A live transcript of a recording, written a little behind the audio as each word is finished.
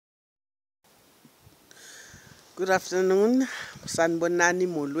Good afternoon. Sanbonani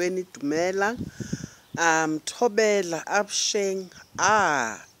molweni dumela. Thobela absheng.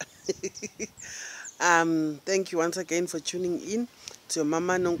 Thank you once again for tuning in to your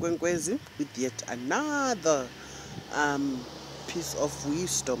mama Nonkwenkwezi with yet another piece of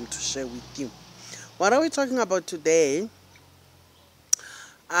wisdom to share with you. What are we talking about today?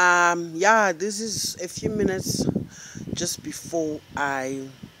 This is a few minutes just before I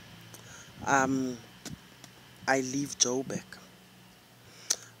leave Joburg.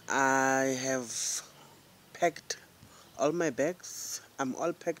 I have packed all my bags. I'm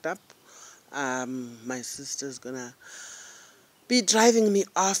all packed up. My sister's gonna be driving me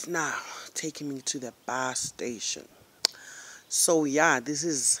off now, taking me to the bus station. So this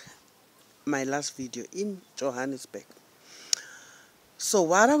is my last video in Johannesburg. So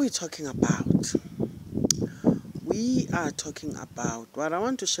what are we talking about? We are talking about, what I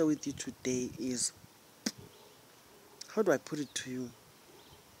want to share with you today is, how do I put it to you?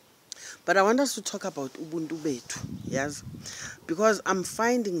 But I want us to talk about Ubuntu bethu, yes? Because I'm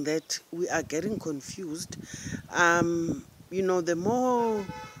finding that we are getting confused. The more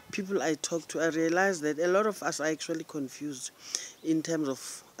people I talk to, I realize that a lot of us are actually confused in terms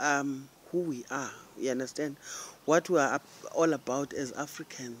of who we are. You understand? What we are all about as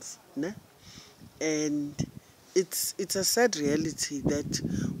Africans. Ne? And it's a sad reality that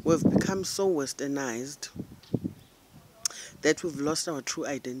we've become so westernized that we've lost our true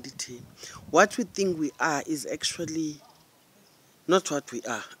identity. What we think we are is actually not what we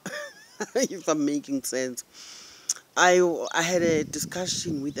are, if I'm making sense. I had a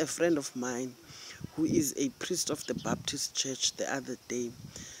discussion with a friend of mine who is a priest of the Baptist church the other day.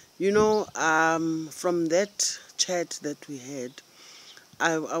 From that chat that we had,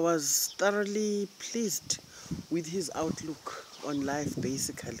 I was thoroughly pleased with his outlook on life,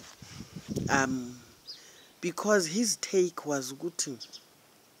 basically. Because his take was good.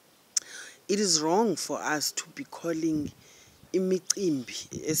 It is wrong for us to be calling imicimbi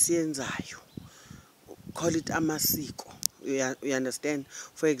esiyenzayo, call it amasiko. You understand?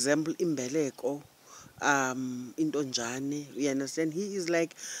 For example, imbeleko, intonjane. You understand? He is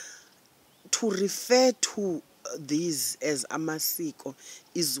like, to refer to these as amasiko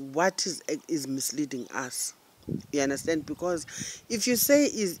is what is misleading us. You understand? Because if you say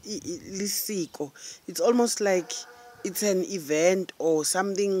is lisiko, it's almost like it's an event or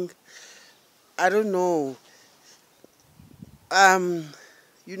something. I don't know.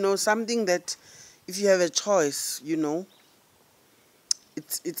 Something that if you have a choice,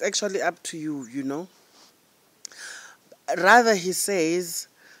 it's actually up to you. Rather, he says,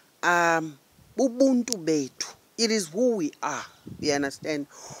 Ubuntu bethu. It is who we are. You understand?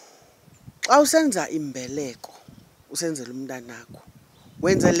 Xa usenza imbeleko usenzela umntanakho,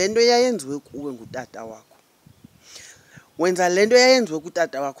 wenza lento yayenziwe kuwe ngutata wakho, wenza lento yayenziwe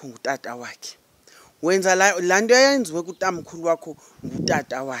kutata wakho ngutata wakhe, wenza la nto yayenziwe kutamkhulu wakho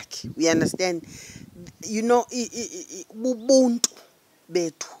ngutata wakhe. We understand? Ubuntu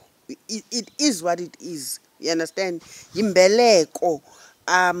bethu, it is what it is. You understand? Yimbeleko,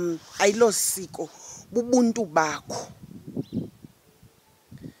 ayilo siko, bubuntu bakho.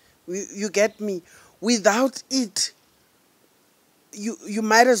 You get me? Without it, you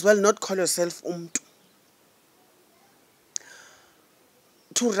might as well not call yourself umntu.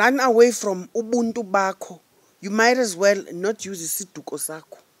 To run away from ubuntu bakho, you might as well not use isiduko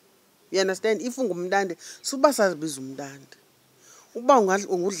sakho. You understand? If ungumntande, suba sazibiza umntande. Uba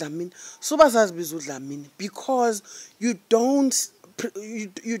ungudlamini, suba sazibiza udlamini, because you don't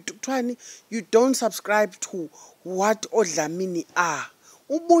subscribe to what odlamini are.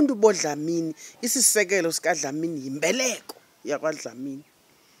 Ubuntu bodlamini, isisekelo sikadlamini yimbeleko yakwadlamini.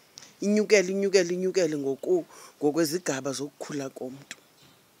 Inyukele ngokwezigaba zokukhula komntu.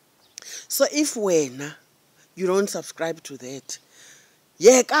 So if wena you don't subscribe to that,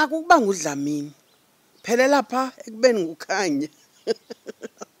 yeka ukuba ngudlamini, phelela pha ekubeni ngukhanye.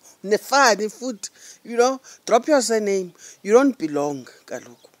 Nefani futhi, drop your surname. You don't belong,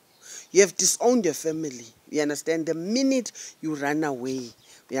 kaloku. You have disowned your family. You understand? The minute you run away,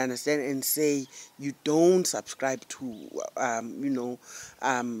 you understand, and say you don't subscribe to,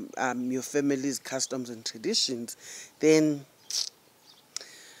 your family's customs and traditions, then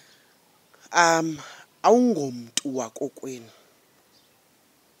awungomntu wakokwenu.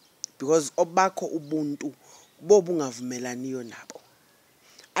 Because obakho ubuntu bobu ungavumelaniyo nabo.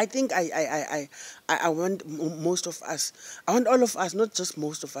 I think I want most of us, I want all of us, not just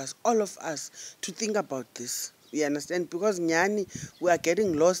most of us, all of us to think about this. You understand? Because nyani, we are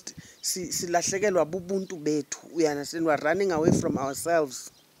getting lost. Silahlekelwa bubuntu bethu. We understand? We are running away from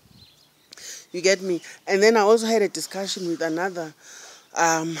ourselves. You get me? And then I also had a discussion with another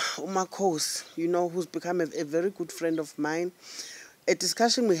Umakos, you know, who's become a very good friend of mine. A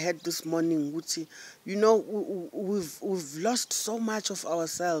discussion we had this morning, Wuti, you know, we've lost so much of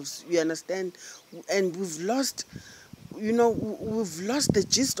ourselves, you understand? And we've lost, you know, we've lost the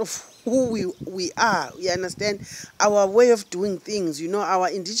gist of who we are, you understand? Our way of doing things, you know, our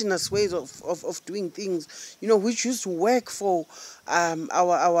indigenous ways of doing things, you know, which used to work for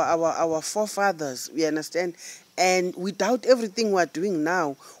our forefathers, you understand? And without everything we're doing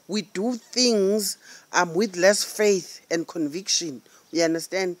now, we do things with less faith and conviction, you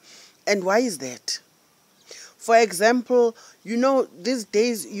understand? And why is that? For example, you know, these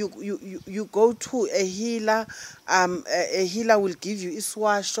days you go to a healer, a healer will give you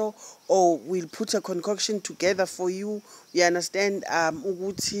iswasho or will put a concoction together for you, you understand,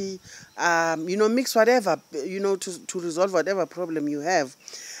 uguti, you know, mix whatever, you know, to resolve whatever problem you have.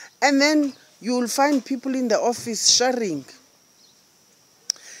 And then you will find people in the office sharing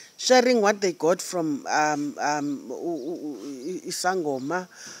what they got from Isangoma,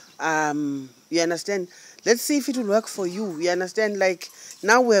 you understand? Let's see if it will work for you. You understand? Like,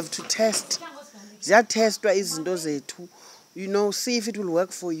 now we have to test. You know, see if it will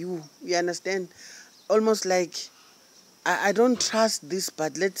work for you. You understand? Almost like, I don't trust this,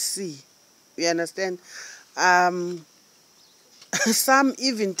 but let's see. You understand? Some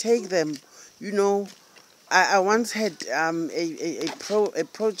even take them, you know. I once had a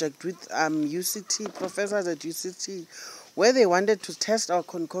project with UCT, professors at UCT, where they wanted to test our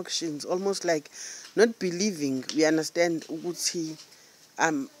concoctions, almost like not believing, we understand,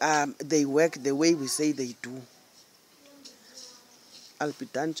 they work the way we say they do. I'll be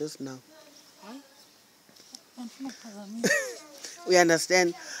done just now. We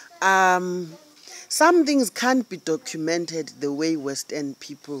understand. Some things can't be documented the way Western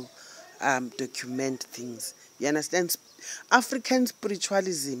people document things. You understand? African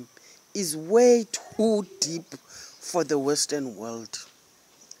spiritualism is way too deep for the Western world.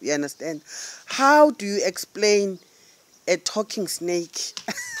 You understand? How do you explain a talking snake?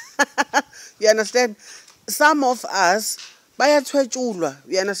 You understand? Some of us,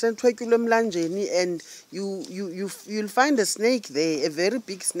 you understand, and you'll find a snake there, a very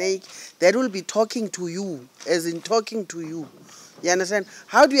big snake that will be talking to you, as in talking to you. You understand?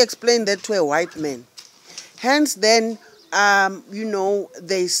 How do you explain that to a white man? Hence then, you know,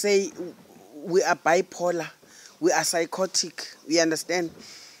 they say we are bipolar, we are psychotic. You understand?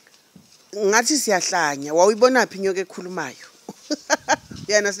 You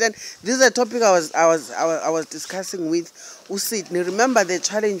understand? This is a topic I was discussing with Usidney. Remember the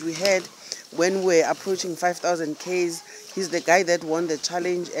challenge we had when we were approaching 5,000 Ks? He's the guy that won the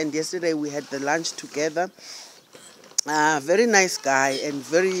challenge, and yesterday we had the lunch together. Very nice guy and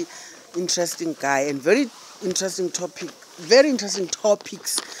very interesting guy, and very interesting topics.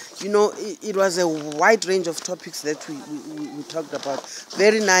 You know, it was a wide range of topics that we talked about.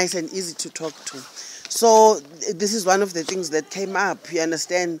 Very nice and easy to talk to. So this is one of the things that came up. You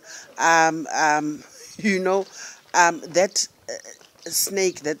understand? You know, that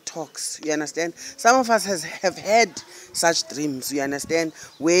snake that talks. You understand? Some of us have had such dreams. You understand?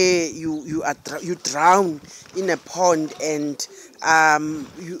 Where you drown in a pond, and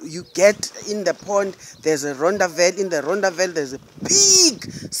you get in the pond. There's a rondavel. In the rondavel, there's a big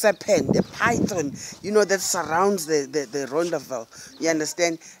serpent, a python. You know, that surrounds the rondavel. You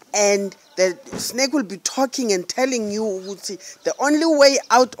understand? And the snake will be talking and telling you, the only way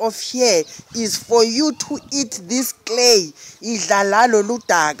out of here is for you to eat this clay. You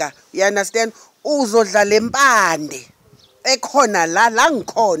understand?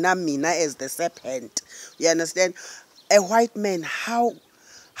 Mina as the serpent. You understand? A white man, how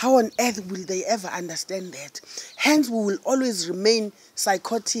on earth will they ever understand that? Hence, we will always remain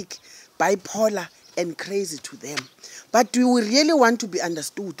psychotic, bipolar, and crazy to them. But do we really want to be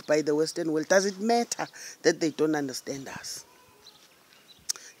understood by the Western world? Does it matter that they don't understand us?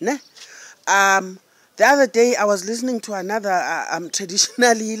 Nah? The other day, I was listening to another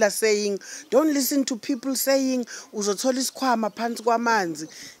traditional healer saying, don't listen to people saying, we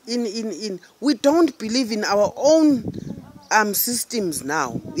don't believe in our own systems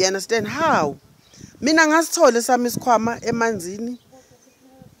now. You understand how? Mina ngasithole sami isikhwama emanzini.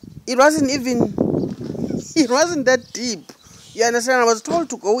 It wasn't that deep. You understand? I was told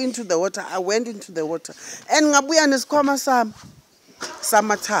to go into the water. I went into the water. And ngabuya nesikhwama sami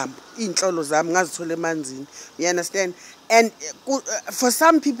samathambo inhlolo zami ngazithola emanzini. You understand? And for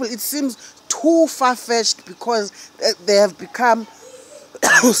some people it seems too far-fetched because they have become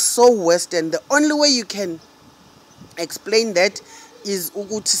so Western. The only way you can explain that is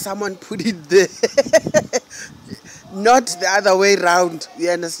ukuthi someone put it there. Not the other way round. You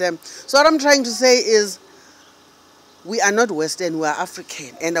understand? So what I'm trying to say is, we are not Western, we are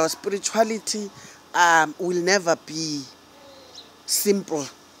African, and our spirituality will never be simple.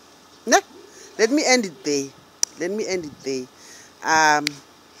 No? Let me end it there.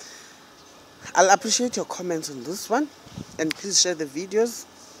 I'll appreciate your comments on this one, and please share the videos.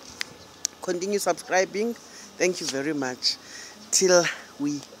 Continue subscribing. Thank you very much. Till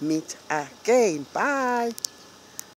we meet again. Bye.